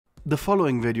The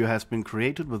following video has been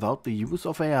created without the use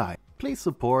of AI. Please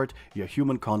support your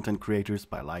human content creators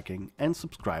by liking and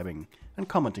subscribing and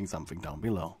commenting something down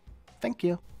below. Thank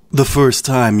you. The first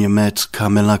time you met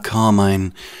Carmilla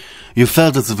Carmine, you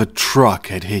felt as if a truck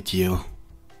had hit you.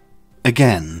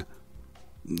 Again.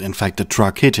 In fact, the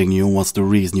truck hitting you was the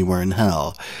reason you were in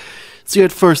hell, so you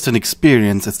had first an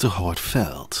experience as to how it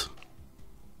felt.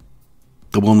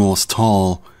 The woman was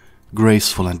tall,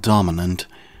 graceful and dominant,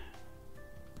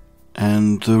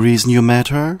 and the reason you met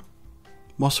her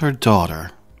was her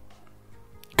daughter,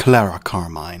 Clara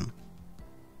Carmine.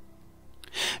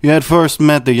 You had first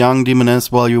met the young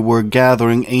demoness while you were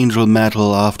gathering angel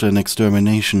metal after an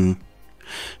extermination.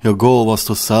 Your goal was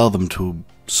to sell them to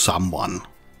someone.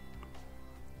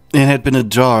 It had been a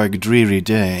dark, dreary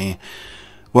day,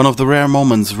 one of the rare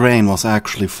moments rain was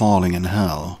actually falling in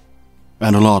hell,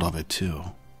 and a lot of it too.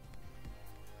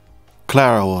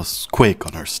 Clara was quick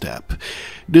on her step,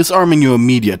 disarming you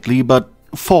immediately, but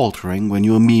faltering when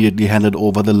you immediately handed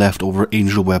over the leftover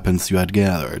angel weapons you had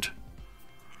gathered.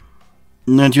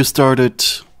 And you started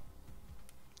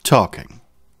talking.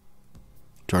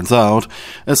 Turns out,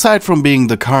 aside from being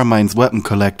the Carmine's weapon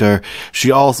collector,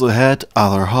 she also had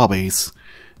other hobbies.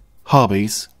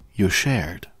 Hobbies you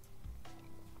shared.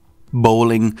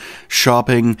 Bowling,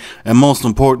 shopping, and most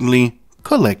importantly,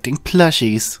 collecting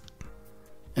plushies.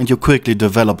 And you quickly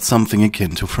developed something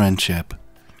akin to friendship.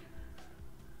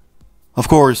 Of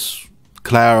course,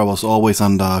 Clara was always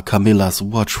under Carmilla's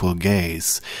watchful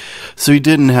gaze, so you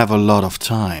didn't have a lot of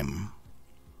time.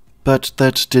 But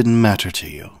that didn't matter to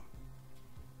you.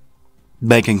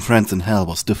 Making friends in hell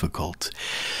was difficult.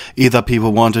 Either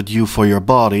people wanted you for your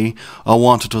body, or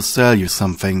wanted to sell you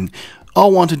something,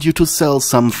 or wanted you to sell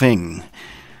something.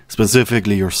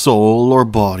 Specifically your soul, or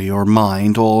body, or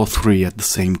mind, all three at the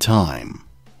same time.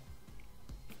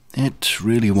 It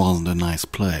really wasn't a nice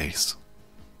place.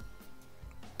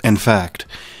 In fact,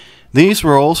 these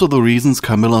were also the reasons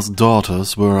Carmilla's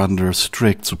daughters were under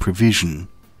strict supervision.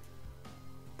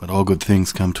 But all good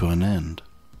things come to an end.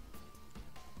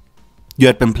 You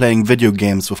had been playing video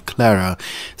games with Clara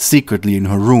secretly in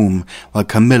her room while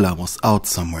Carmilla was out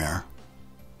somewhere.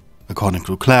 According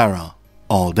to Clara,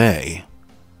 all day.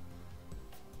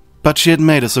 But she had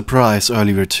made a surprise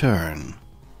early return.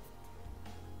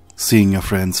 Seeing your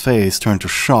friend's face turn to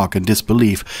shock and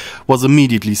disbelief was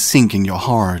immediately sinking your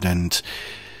heart, and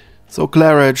so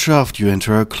Clara had shoved you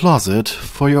into her closet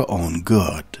for your own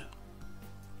good.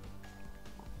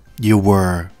 You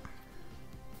were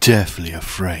deathly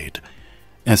afraid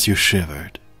as you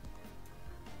shivered.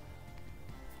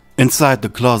 Inside the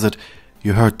closet,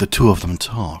 you heard the two of them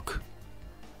talk.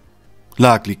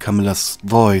 Luckily, Carmilla's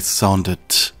voice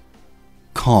sounded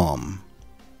calm.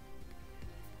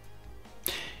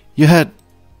 You had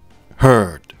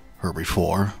heard her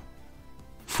before,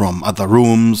 from other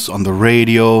rooms, on the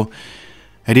radio,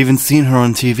 had even seen her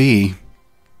on TV.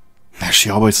 She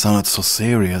always sounded so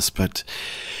serious, but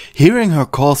hearing her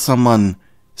call someone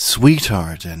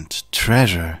sweetheart and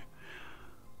treasure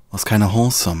was kinda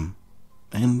wholesome,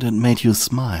 and it made you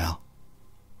smile.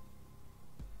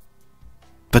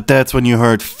 But that's when you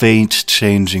heard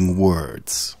fate-changing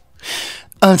words.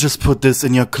 "I'll just put this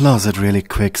in your closet really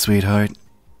quick, sweetheart."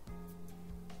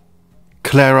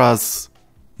 Clara's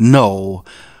 "no"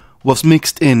 was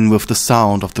mixed in with the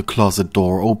sound of the closet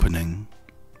door opening.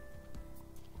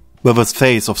 With a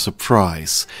face of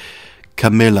surprise,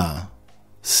 Carmilla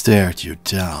stared you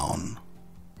down.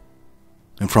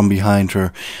 And from behind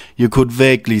her, you could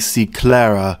vaguely see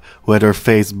Clara, who had her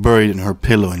face buried in her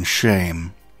pillow in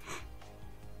shame.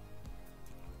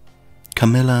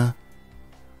 Carmilla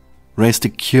raised a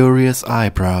curious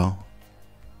eyebrow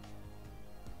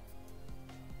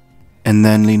and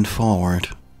then leaned forward.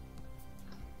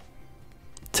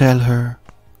 "Tell her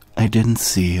I didn't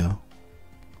see you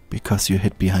because you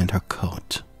hid behind her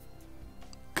coat.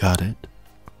 Got it?"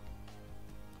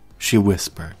 She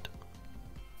whispered.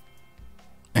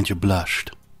 And you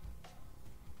blushed.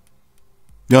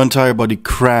 Your entire body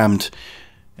cramped,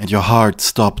 and your heart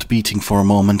stopped beating for a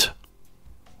moment.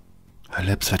 Her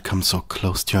lips had come so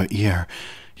close to your ear,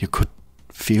 you could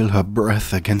feel her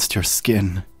breath against your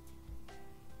skin.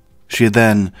 She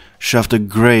then shoved a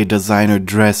grey designer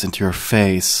dress into your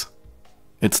face.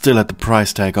 It still had the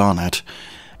price tag on it,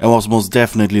 and was most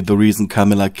definitely the reason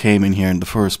Carmilla came in here in the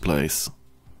first place.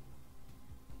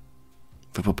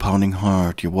 With a pounding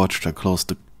heart, you watched her close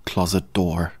the closet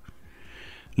door,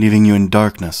 leaving you in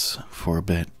darkness for a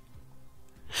bit.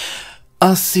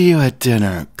 "I'll see you at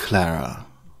dinner, Clara."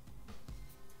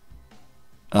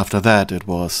 After that, it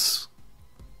was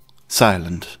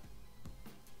silent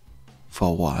for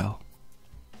a while.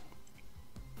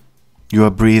 You are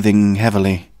breathing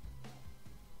heavily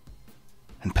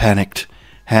and panicked,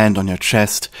 hand on your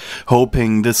chest,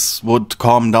 hoping this would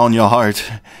calm down your heart.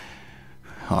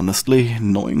 Honestly,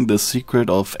 knowing the secret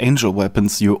of angel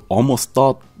weapons, you almost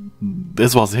thought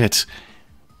this was it.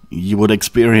 You would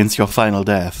experience your final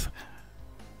death.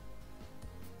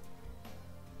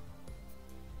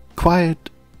 Quiet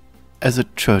as a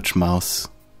church mouse,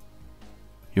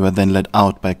 you were then let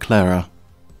out by Clara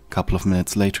a couple of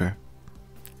minutes later.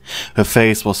 Her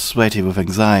face was sweaty with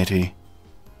anxiety,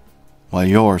 while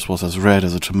yours was as red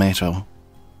as a tomato.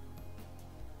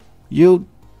 You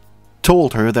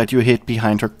told her that you hid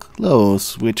behind her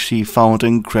clothes, which she found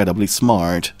incredibly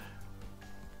smart.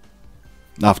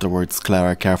 Afterwards,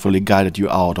 Clara carefully guided you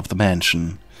out of the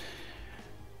mansion.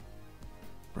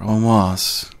 Problem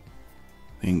was,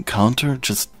 the encounter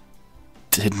just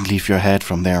didn't leave your head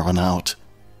from there on out.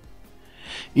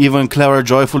 Even Clara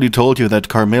joyfully told you that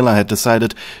Carmilla had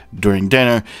decided, during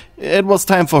dinner, it was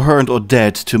time for her and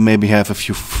Odette to maybe have a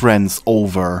few friends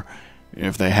over,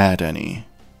 if they had any.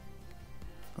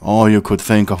 All you could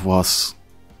think of was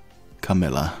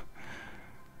Carmilla.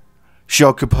 She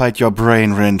occupied your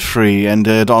brain rent-free, and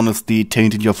it honestly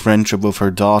tainted your friendship with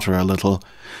her daughter a little,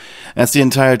 as the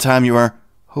entire time you were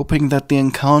hoping that the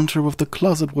encounter with the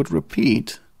closet would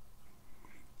repeat.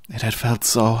 It had felt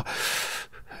so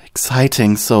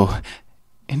exciting, so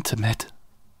intimate.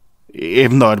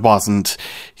 Even though it wasn't.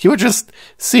 You were just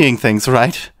seeing things,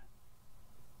 right?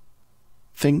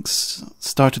 Things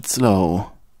started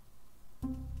slow.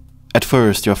 At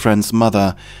first, your friend's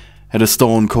mother had a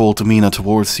stone-cold demeanor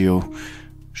towards you.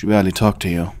 She barely talked to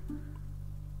you.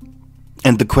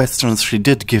 And the questions she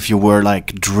did give you were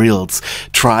like drills,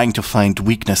 trying to find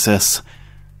weaknesses.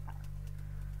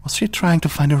 Was she trying to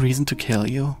find a reason to kill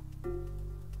you?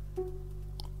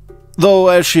 Though,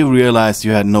 as she realized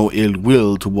you had no ill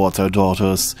will towards her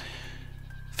daughters,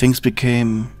 things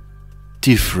became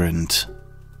different.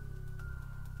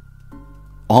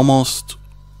 Almost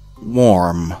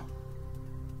warm.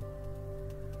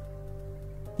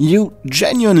 You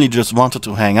genuinely just wanted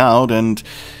to hang out, and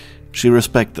she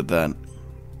respected that.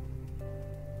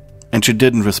 And she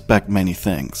didn't respect many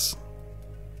things.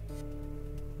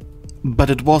 But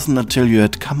it wasn't until you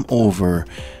had come over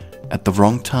at the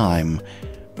wrong time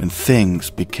when things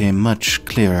became much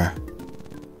clearer.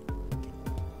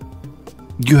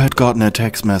 You had gotten a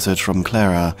text message from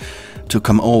Clara to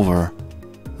come over,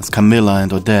 as Carmilla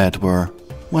and Odette were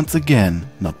once again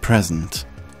not present.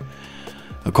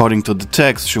 According to the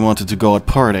text, she wanted to go out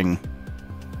partying,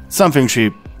 something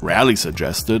she rarely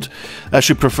suggested, as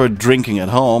she preferred drinking at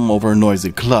home over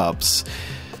noisy clubs,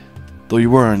 though you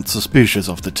weren't suspicious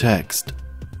of the text,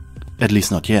 at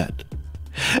least not yet,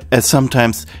 as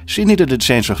sometimes she needed a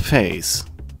change of pace,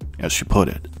 as she put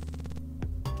it.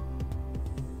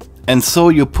 And so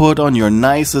you put on your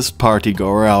nicest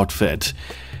partygoer outfit.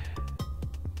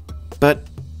 But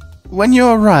when you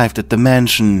arrived at the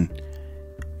mansion,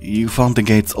 you found the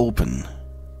gates open.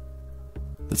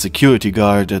 The security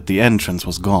guard at the entrance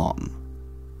was gone.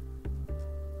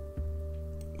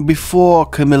 Before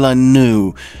Carmilla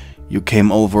knew you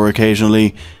came over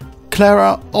occasionally,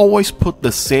 Clara always put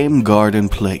the same guard in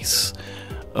place.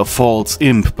 A false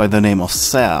imp by the name of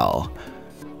Sal.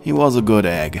 He was a good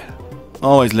egg.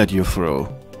 Always let you through.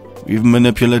 Even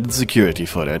manipulated security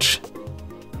footage.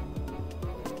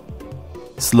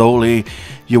 Slowly,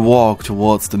 you walk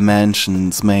towards the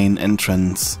mansion's main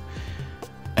entrance,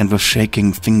 and with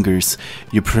shaking fingers,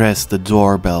 you press the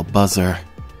doorbell buzzer.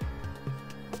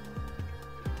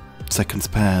 Seconds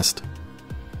passed,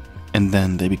 and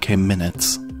then they became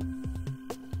minutes,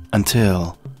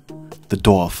 until the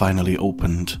door finally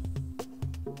opened,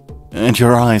 and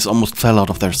your eyes almost fell out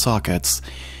of their sockets.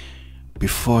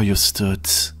 Before you stood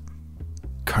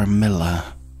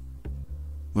Carmilla,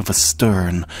 with a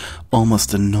stern,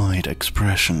 almost annoyed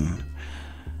expression.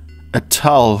 A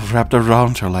towel wrapped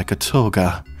around her like a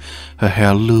toga, her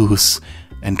hair loose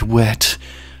and wet,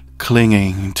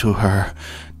 clinging to her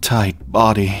tight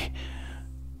body.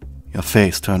 Your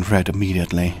face turned red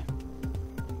immediately.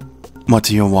 "What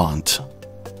do you want?"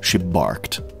 she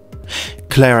barked.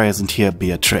 "Clara isn't here,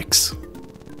 Beatrix."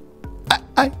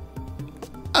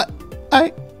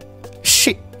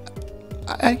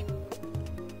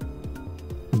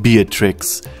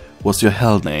 Beatrix was your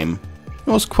hell name.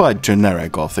 It was quite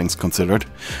generic, all things considered,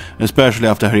 especially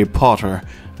after Harry Potter.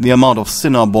 The amount of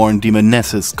sinner-born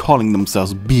demonesses calling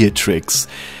themselves Beatrix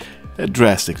had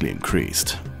drastically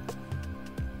increased.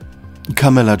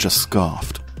 Carmilla just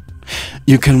scoffed.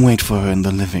 "You can wait for her in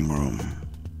the living room."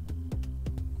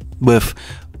 With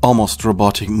almost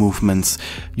robotic movements,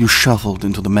 you shuffled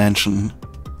into the mansion.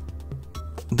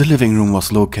 The living room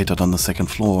was located on the second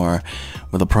floor,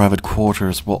 where the private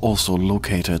quarters were also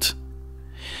located.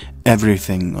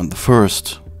 Everything on the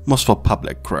first was for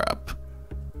public crap.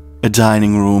 A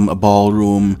dining room, a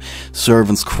ballroom,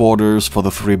 servants' quarters for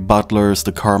the 3 butlers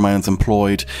the Carmilles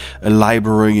employed, a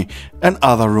library, and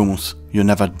other rooms you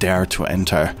never dared to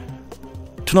enter.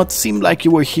 To not seem like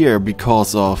you were here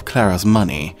because of Clara's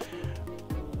money.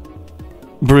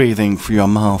 Breathing through your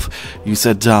mouth, you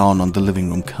sat down on the living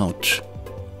room couch.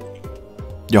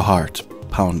 Your heart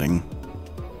pounding.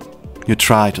 You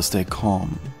tried to stay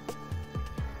calm.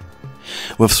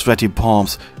 With sweaty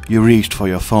palms, you reached for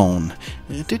your phone.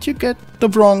 Did you get the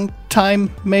wrong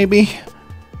time, maybe?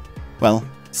 Well,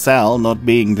 Sal not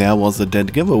being there was a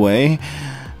dead giveaway.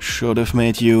 Should have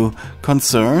made you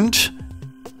concerned.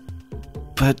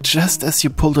 But just as you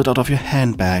pulled it out of your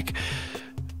handbag,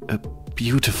 a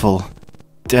beautiful,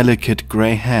 delicate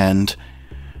grey hand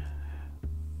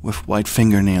with white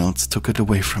fingernails took it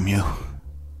away from you.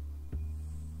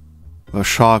 With a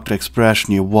shocked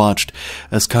expression, you watched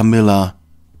as Carmilla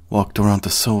walked around the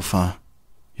sofa,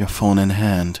 your phone in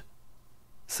hand,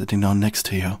 sitting down next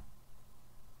to you.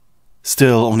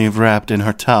 Still only wrapped in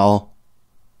her towel.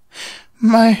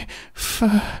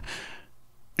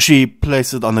 She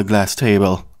placed it on the glass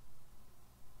table,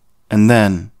 and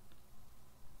then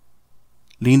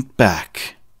leaned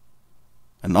back,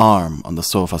 an arm on the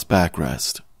sofa's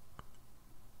backrest.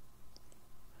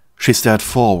 She stared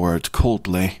forward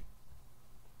coldly.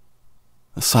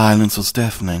 The silence was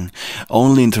deafening,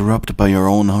 only interrupted by your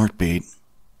own heartbeat.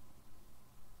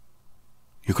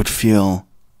 You could feel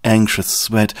anxious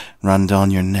sweat run down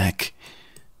your neck.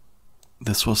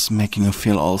 This was making you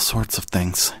feel all sorts of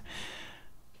things.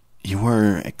 You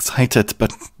were excited,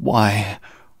 but why?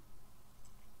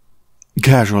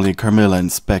 Casually, Carmilla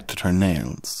inspected her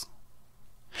nails.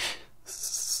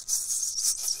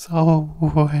 So,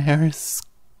 where's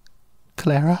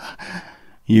Clara?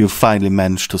 You finally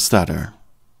managed to stutter.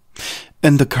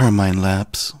 In the Carmine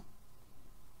labs.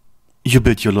 You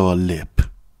bit your lower lip.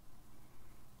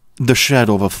 The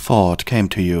shadow of a thought came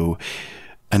to you,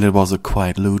 and it was a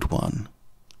quite lewd one.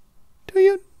 Do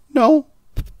you know,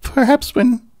 perhaps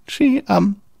when she,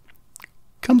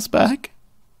 comes back?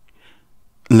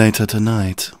 Later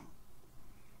tonight.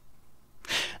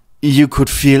 You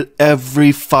could feel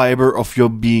every fiber of your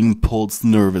being pulse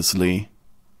nervously.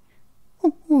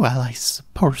 Well, I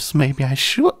suppose maybe I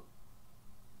should.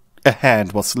 A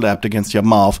hand was slapped against your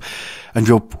mouth, and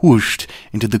you were pushed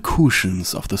into the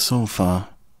cushions of the sofa.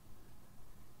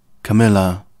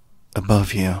 Carmilla,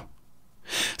 above you,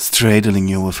 straddling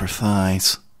you with her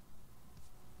thighs.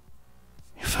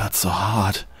 You felt so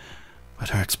hot, but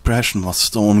her expression was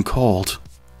stone cold.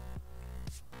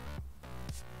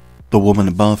 The woman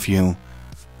above you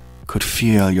could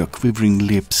feel your quivering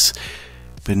lips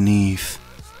beneath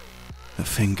her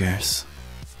fingers.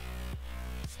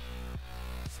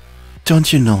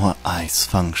 Don't you know how eyes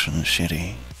function,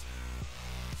 shitty?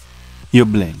 You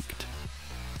blinked,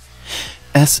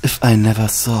 as if I never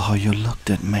saw how you looked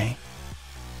at me.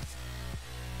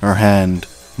 Her hand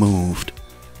moved,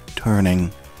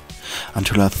 turning,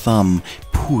 until her thumb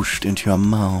pushed into your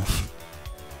mouth.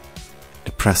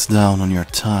 It pressed down on your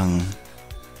tongue.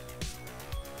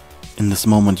 In this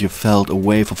moment you felt a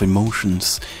wave of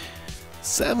emotions,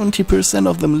 70%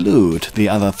 of them lewd, the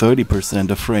other 30%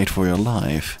 afraid for your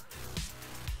life.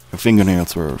 Her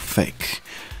fingernails were fake,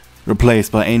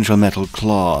 replaced by angel metal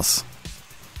claws.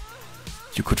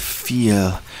 You could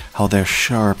feel how their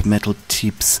sharp metal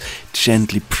tips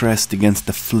gently pressed against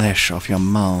the flesh of your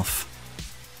mouth.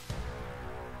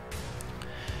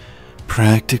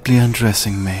 Practically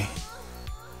undressing me.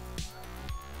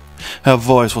 Her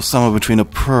voice was somewhere between a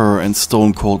purr and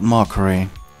stone-cold mockery.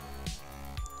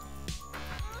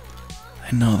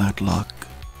 I know that look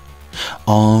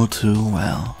all too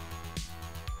well.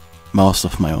 Most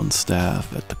of my own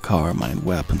staff at the Carmine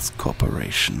Weapons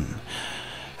Corporation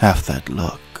have that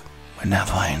look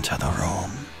whenever I enter the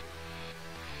room.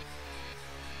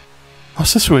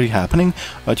 Was this really happening,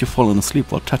 or had you fallen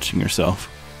asleep while touching yourself?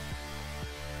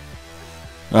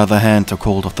 Her other hand took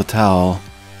hold of the towel.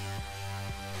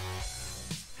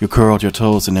 You curled your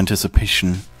toes in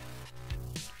anticipation.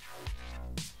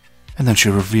 And then she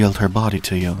revealed her body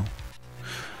to you.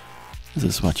 This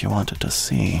is what you wanted to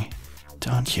see,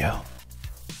 don't you?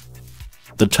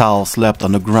 The towel slapped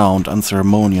on the ground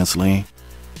unceremoniously.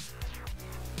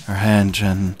 Her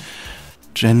hand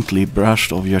gently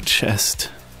brushed over your chest,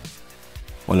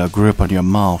 while her grip on your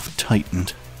mouth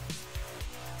tightened.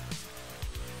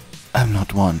 I'm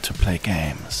not one to play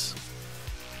games.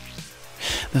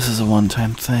 This is a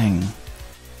one-time thing,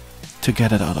 to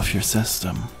get it out of your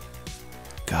system.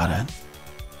 Got it?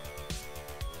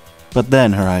 But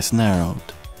then her eyes narrowed.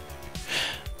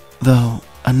 Though,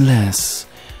 unless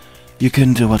you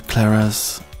can do what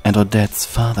Clara's and Odette's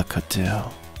father could do.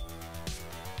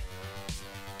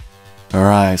 Her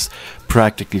eyes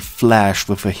practically flashed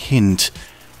with a hint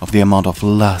of the amount of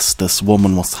lust this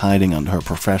woman was hiding under her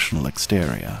professional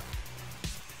exterior.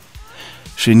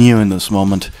 She knew in this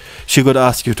moment she could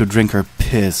ask you to drink her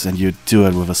piss and you'd do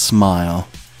it with a smile.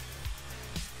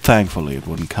 Thankfully, it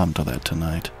wouldn't come to that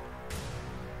tonight.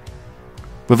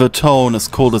 With a tone as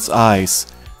cold as ice,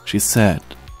 she said,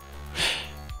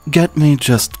 "Get me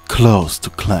just close to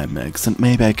climax and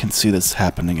maybe I can see this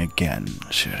happening again,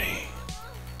 chérie."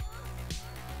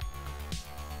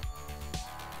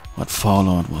 What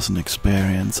followed was an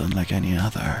experience unlike any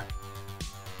other.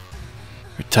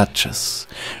 Her touches,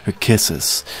 her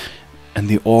kisses, and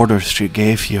the orders she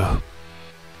gave you.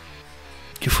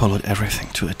 You followed everything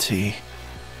to a T.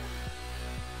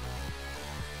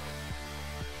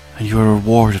 And you were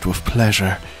rewarded with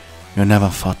pleasure you never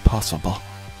thought possible.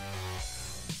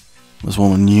 This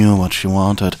woman knew what she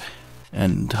wanted,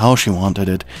 and how she wanted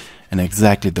it, and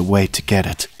exactly the way to get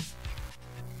it.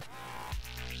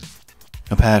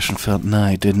 A passion-filled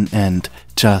night didn't end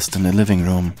just in the living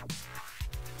room.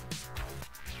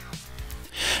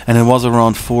 And it was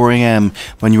around 4 a.m.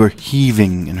 when you were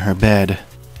heaving in her bed,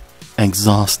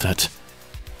 exhausted.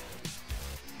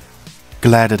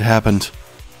 Glad it happened,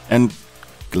 and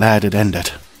glad it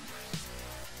ended.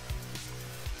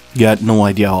 You had no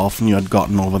idea how often you had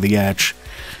gotten over the edge.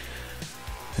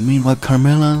 And meanwhile,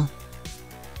 Carmilla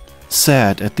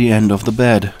sat at the end of the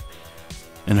bed,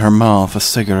 in her mouth a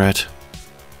cigarette.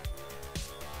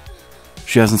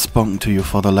 She hasn't spoken to you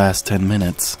for the last 10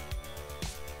 minutes.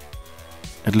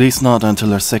 At least not until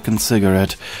her second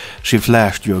cigarette. She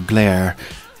flashed you a glare,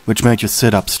 which made you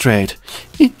sit up straight.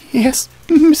 "Yes,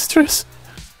 mistress."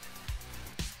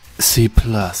 C+.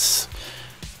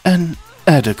 An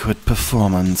adequate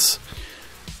performance.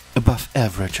 Above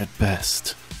average at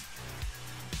best.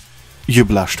 You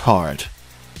blushed hard.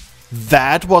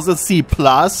 That was a C+?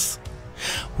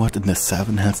 What in the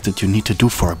seven hells did you need to do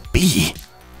for a B?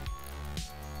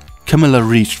 Carmilla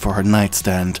reached for her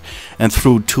nightstand and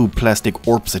threw 2 plastic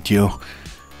orbs at you.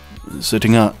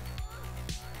 Sitting up.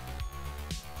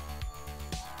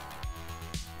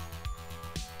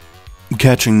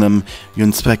 Catching them, you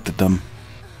inspected them.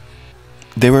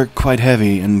 They were quite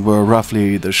heavy and were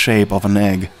roughly the shape of an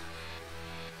egg.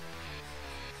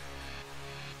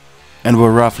 And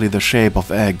were roughly the shape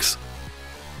of eggs.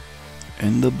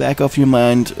 In the back of your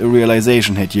mind, a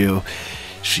realization hit you.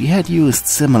 She had used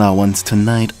similar ones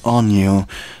tonight on you,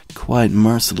 quite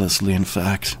mercilessly in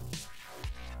fact.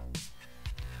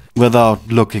 Without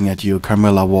looking at you,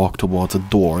 Carmilla walked towards a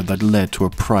door that led to a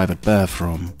private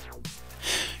bathroom.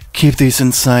 "Keep these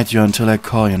inside you until I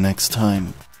call you next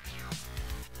time."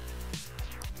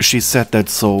 She said that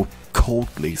so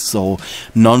coldly, so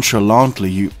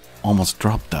nonchalantly, you almost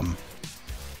dropped them.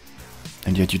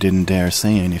 And yet you didn't dare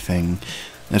say anything,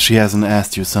 as she hasn't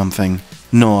asked you something,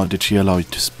 nor did she allow you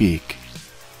to speak.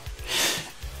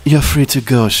 "You're free to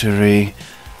go, chérie.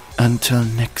 Until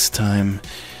next time.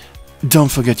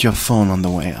 Don't forget your phone on the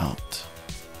way out."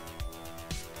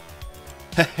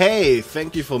 Hey,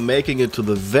 thank you for making it to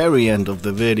the very end of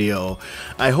the video.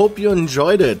 I hope you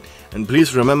enjoyed it, and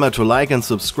please remember to like and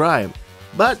subscribe.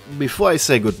 But before I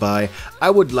say goodbye, I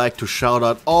would like to shout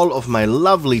out all of my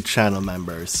lovely channel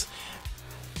members.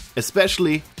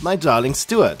 Especially my darling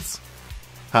stewards.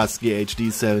 Husky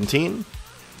HD 17,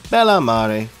 Bella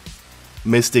Mare,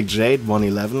 Mystic Jade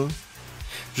 111,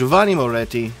 Giovanni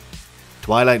Moretti,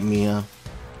 Twilight Mia,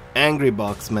 Angry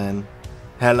Boxman,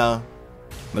 Hella,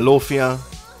 Melofia,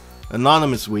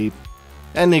 Anonymous Weep,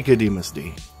 and Nicodemus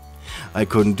D. I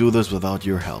couldn't do this without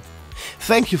your help.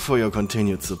 Thank you for your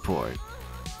continued support.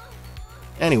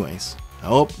 Anyways, I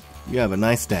hope you have a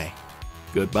nice day.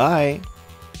 Goodbye.